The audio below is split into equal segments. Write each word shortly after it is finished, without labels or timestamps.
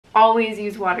always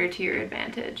use water to your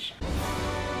advantage.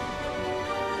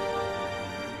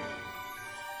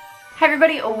 Hi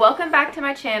everybody, welcome back to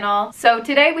my channel. So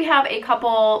today we have a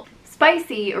couple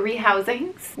spicy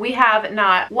rehousings. We have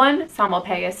not one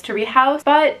Psalmopoeus to rehouse,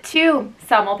 but two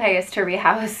Psalmopoeus to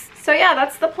rehouse. So yeah,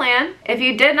 that's the plan. If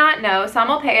you did not know,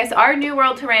 Psalmopoeus are New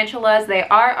World tarantulas. They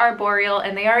are arboreal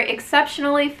and they are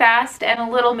exceptionally fast and a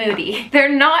little moody. They're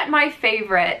not my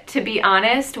favorite, to be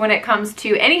honest, when it comes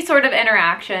to any sort of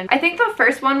interaction. I think the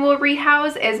first one we'll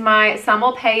rehouse is my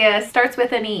Psalmopoeus, starts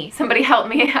with an E. Somebody help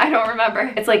me, I don't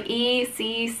remember. It's like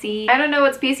E-C-C. I don't know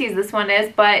what species this one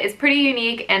is, but it's pretty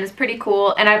unique and it's pretty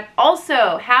cool. And I've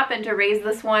also happened to raise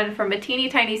this one from a teeny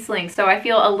tiny sling, so I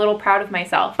feel a little proud of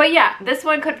myself. But yeah, this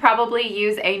one could probably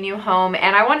use a new home,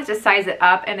 and I wanted to size it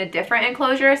up in a different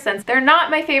enclosure since they're not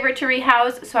my favorite to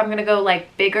rehouse, so I'm gonna go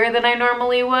like bigger than I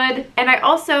normally would. And I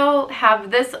also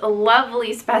have this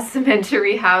lovely specimen to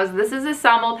rehouse. This is a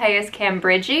Psalmopoeus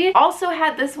cambridgei. Also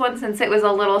had this one since it was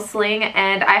a little sling,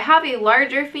 and I have a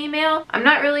larger female. I'm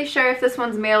not really sure if this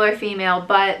one's male or female,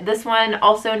 but this one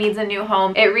also needs a new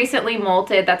home. It recently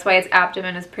molted, that's why its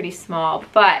abdomen is pretty small.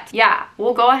 But yeah,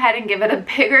 we'll go ahead and give it a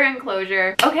bigger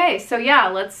enclosure. Okay, so yeah,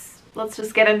 let's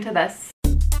just get into this.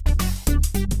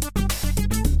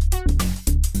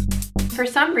 For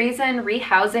some reason,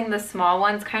 rehousing the small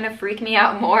ones kind of freak me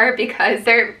out more because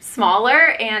they're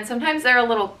smaller and sometimes they're a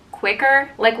little quicker.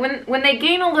 Like when they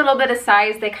gain a little bit of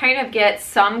size, they kind of get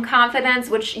some confidence,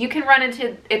 which you can run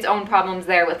into its own problems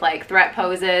there with like threat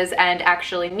poses and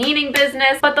actually meaning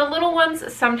business. But the little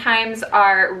ones sometimes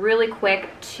are really quick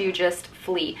to just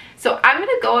flee. So I'm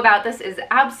gonna go about this as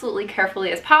absolutely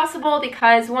carefully as possible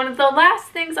because one of the last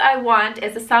things I want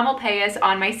is a Psalmopoeus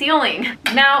on my ceiling.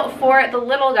 Now for the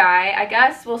little guy, I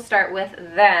guess we'll start with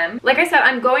them. Like I said,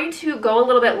 I'm going to go a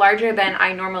little bit larger than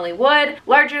I normally would,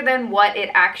 larger than what it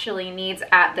actually needs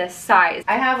at this size.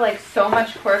 I have like so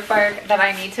much cork bark that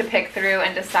I need to pick through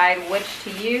and decide which to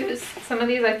use. Some of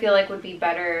these I feel like would be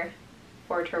better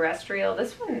for terrestrial.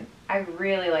 This one, I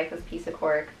really like this piece of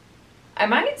cork. I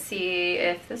might see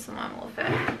if this one will fit.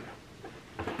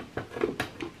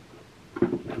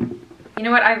 You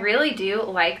know what, I really do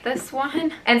like this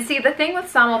one. And see, the thing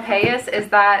with Psalmopoeus is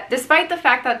that despite the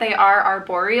fact that they are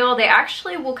arboreal, they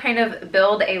actually will kind of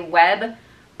build a web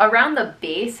around the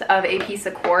base of a piece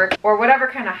of cork or whatever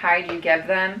kind of hide you give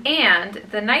them. And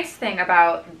the nice thing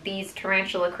about these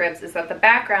tarantula cribs is that the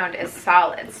background is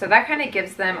solid, so that kind of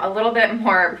gives them a little bit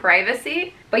more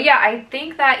privacy. But yeah, I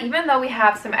think that even though we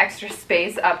have some extra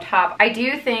space up top, I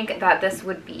do think that this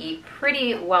would be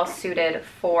pretty well suited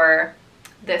for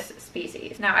this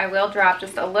species. Now I will drop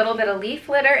just a little bit of leaf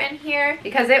litter in here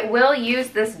because it will use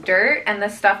this dirt and the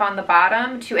stuff on the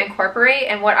bottom to incorporate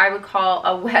in what I would call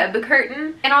a web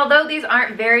curtain. And although these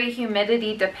aren't very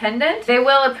humidity dependent, they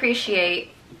will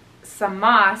appreciate some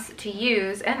moss to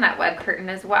use in that web curtain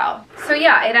as well. So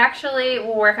yeah, it actually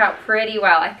will work out pretty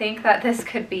well. I think that this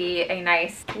could be a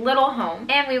nice little home.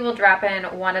 And we will drop in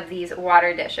one of these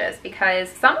water dishes because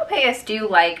Psalmopoeus do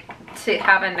like to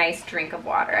have a nice drink of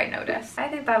water, I noticed. I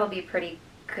think that'll be pretty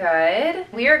good.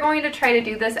 We are going to try to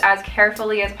do this as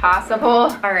carefully as possible.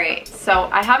 All right, so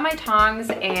I have my tongs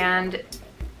and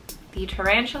the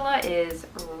tarantula is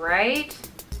right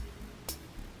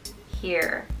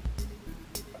here.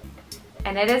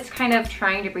 And it is kind of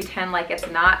trying to pretend like it's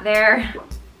not there.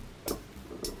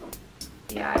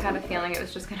 Yeah, I had a feeling it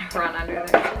was just gonna run under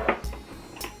there.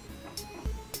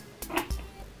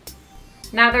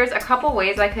 Now there's a couple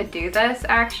ways I could do this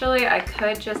actually. I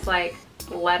could just like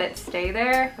let it stay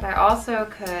there, but I also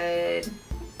could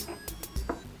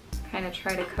kind of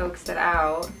try to coax it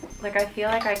out. Like I feel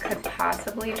like I could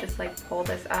possibly just like pull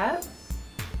this up.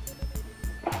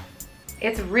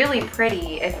 It's really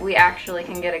pretty if we actually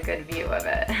can get a good view of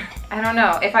it. I don't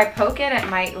know, if I poke it, it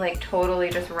might like totally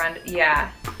just run,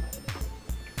 yeah.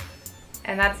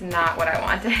 And that's not what I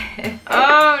wanted.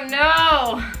 Oh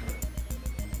no!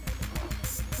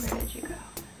 Where did you go?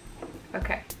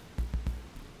 Okay.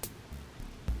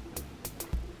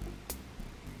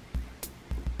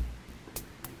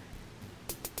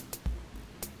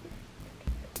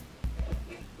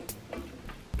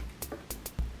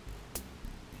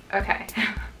 Okay.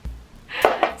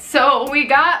 So we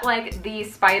got like the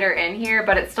spider in here,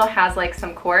 but it still has like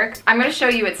some cork. I'm gonna show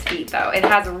you its feet though. It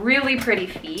has really pretty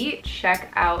feet.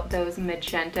 Check out those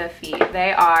magenta feet.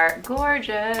 They are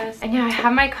gorgeous. And yeah, I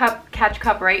have my catch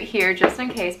cup right here just in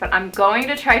case, but I'm going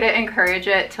to try to encourage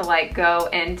it to like go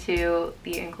into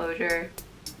the enclosure.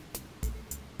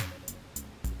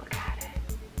 Look at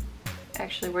it.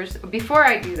 Actually, before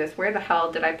I do this, where the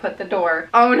hell did I put the door?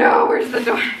 Oh no, where's the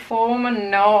door? Oh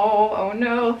no, oh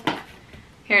no.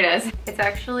 Here it is. It's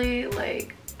actually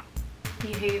like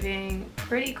behaving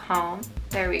pretty calm.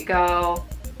 There we go.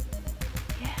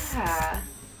 Yeah.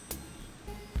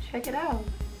 Check it out.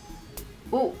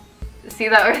 Ooh, see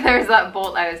that? There's that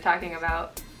bolt I was talking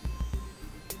about.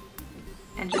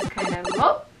 And just kind of,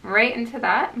 whoop, right into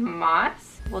that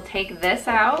moss. We'll take this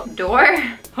out. Door.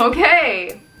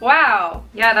 Okay. Wow.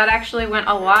 Yeah, that actually went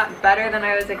a lot better than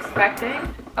I was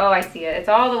expecting. Oh, I see it. It's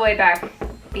all the way back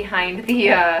behind the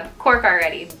cork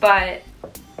already, but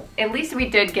at least we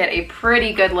did get a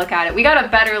pretty good look at it. We got a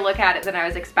better look at it than I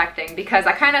was expecting because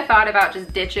I kind of thought about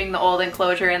just ditching the old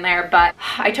enclosure in there, but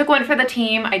I took one for the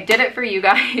team. I did it for you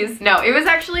guys. No, it was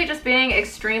actually just being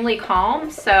extremely calm.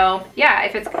 So yeah,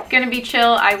 if it's gonna be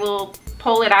chill, I will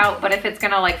pull it out, but if it's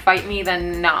gonna like fight me,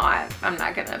 then no, I'm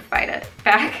not gonna fight it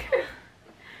back.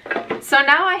 So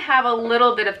now I have a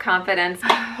little bit of confidence.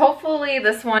 Hopefully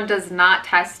this one does not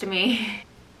test me.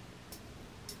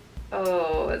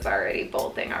 Oh, it's already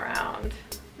bolting around.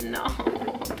 No,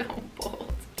 don't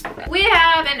bolt. We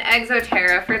have an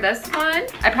Exoterra for this one.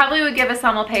 I probably would give a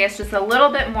Psalmopoeus just a little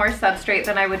bit more substrate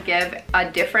than I would give a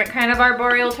different kind of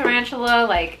arboreal tarantula,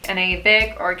 like an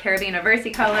Avic or Caribbean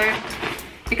versicolor,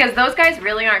 because those guys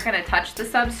really aren't gonna touch the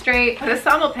substrate, but a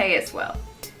Psalmopoeus will.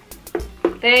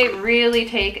 They really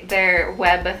take their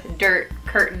web dirt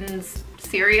curtains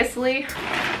seriously,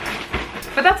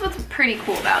 but that's what's pretty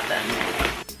cool about them.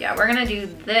 Yeah, we're gonna do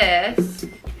this.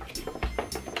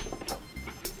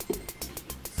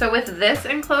 So with this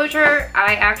enclosure,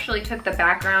 I actually took the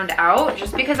background out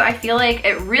just because I feel like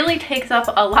it really takes up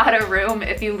a lot of room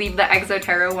if you leave the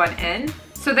Exoterra one in.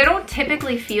 So they don't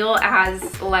typically feel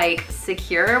as like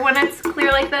secure when it's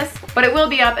clear like this, but it will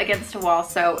be up against a wall,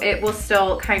 so it will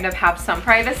still kind of have some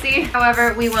privacy.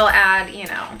 However, we will add, you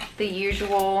know, the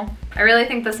usual. I really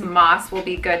think this moss will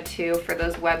be good too for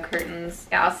those web curtains.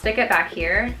 Yeah, I'll stick it back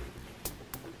here.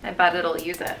 I bet it'll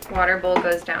use it. Water bowl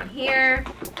goes down here.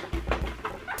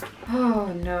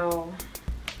 Oh no.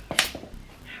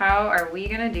 How are we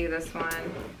gonna do this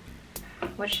one?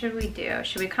 What should we do?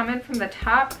 Should we come in from the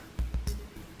top?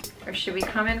 Or should we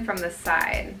come in from the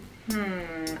side?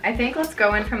 I think let's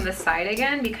go in from the side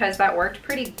again because that worked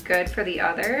pretty good for the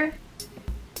other.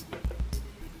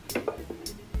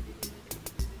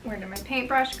 Where did my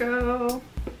paintbrush go?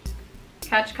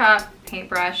 Catch cup,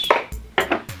 paintbrush.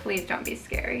 Please don't be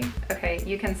scary. Okay,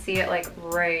 you can see it like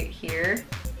right here.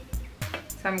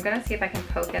 So I'm gonna see if I can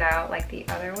poke it out like the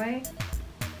other way.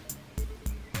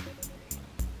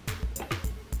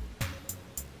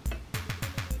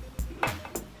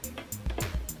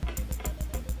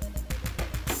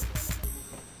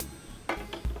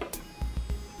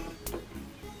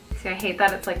 See, I hate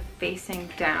that it's like facing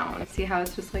down. See how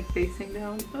it's just like facing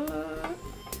down?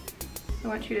 I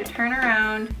want you to turn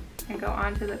around and go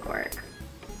onto the cork.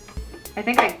 I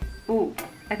think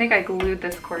I glued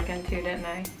this cork in too, didn't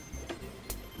I?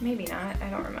 Maybe not, I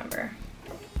don't remember.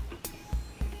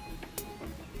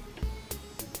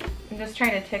 I'm just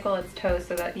trying to tickle its toes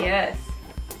so that, yes.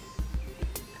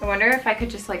 I wonder if I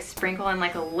could just like sprinkle in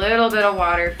like a little bit of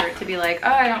water for it to be like,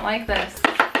 oh, I don't like this.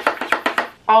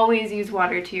 Always use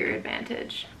water to your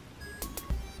advantage.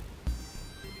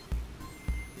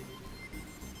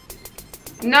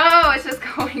 No, it's just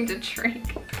going to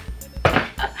drink.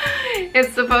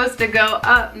 It's supposed to go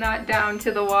up, not down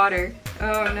to the water.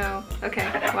 Oh no. Okay,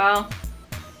 well.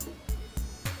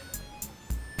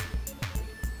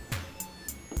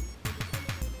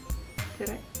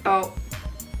 Did I? Oh.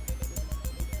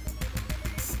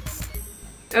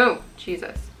 Oh,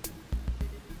 Jesus.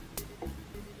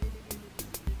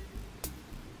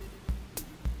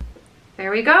 There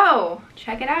we go.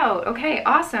 Check it out. Okay,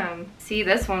 awesome. See,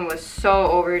 this one was so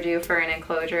overdue for an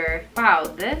enclosure. Wow,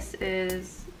 this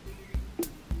is...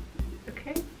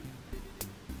 Okay.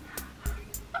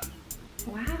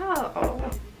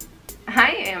 Wow.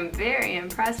 I am very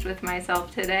impressed with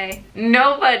myself today.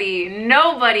 Nobody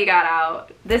got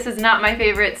out. This is not my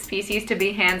favorite species to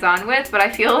be hands-on with, but I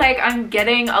feel like I'm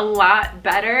getting a lot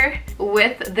better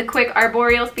with the quick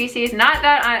arboreal species. Not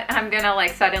that I'm gonna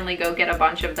like suddenly go get a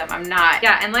bunch of them, I'm not.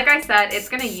 Yeah, and like I said, it's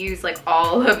gonna use like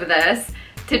all of this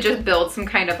to just build some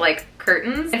kind of like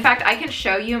curtains. In fact, I can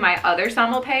show you my other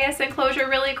Psalmopoeus enclosure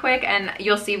really quick and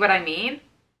you'll see what I mean.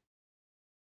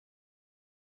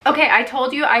 Okay, I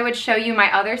told you I would show you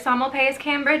my other Psalmopoeus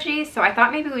Cambridgei, so I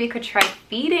thought maybe we could try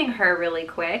feeding her really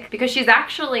quick because she's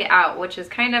actually out, which is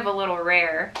kind of a little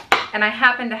rare. And I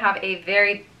happen to have a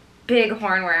very big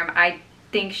hornworm. I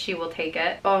think she will take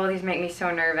it. Oh, these make me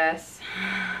so nervous.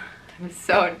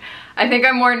 I think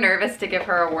I'm more nervous to give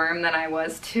her a worm than I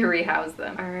was to rehouse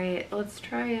them. All right, let's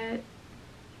try it.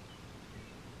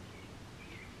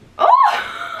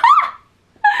 Oh!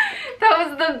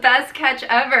 the best catch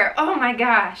ever. Oh my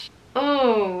gosh.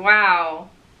 Oh, wow.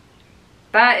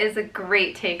 That is a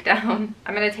great takedown.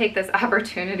 I'm gonna take this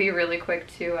opportunity really quick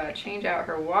to change out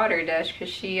her water dish because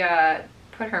she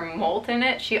put her molt in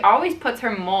it. She always puts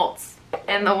her molts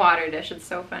in the water dish. It's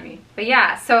so funny. But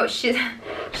yeah, so she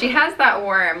has that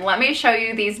worm. Let me show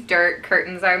you these dirt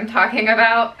curtains I'm talking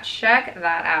about. Check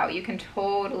that out. You can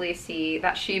totally see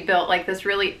that she built like this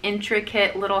really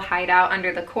intricate little hideout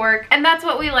under the cork. And that's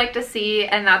what we like to see,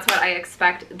 and that's what I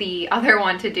expect the other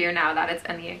one to do now that it's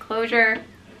in the enclosure.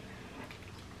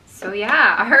 So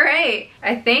yeah, all right.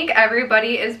 I think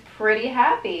everybody is pretty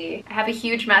happy. I have a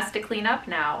huge mess to clean up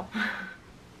now.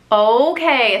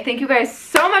 Okay, thank you guys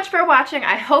so much for watching.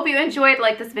 I hope you enjoyed.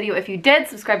 Like this video if you did,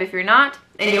 subscribe if you're not,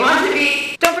 and you want to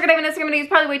be. Don't forget I have an Instagram, it's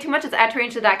probably way too much. It's at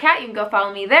Tarantula Kat. You can go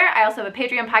follow me there. I also have a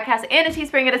Patreon podcast and a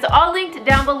Teespring. It is all linked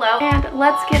down below. And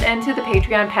let's get into the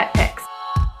Patreon pet pick.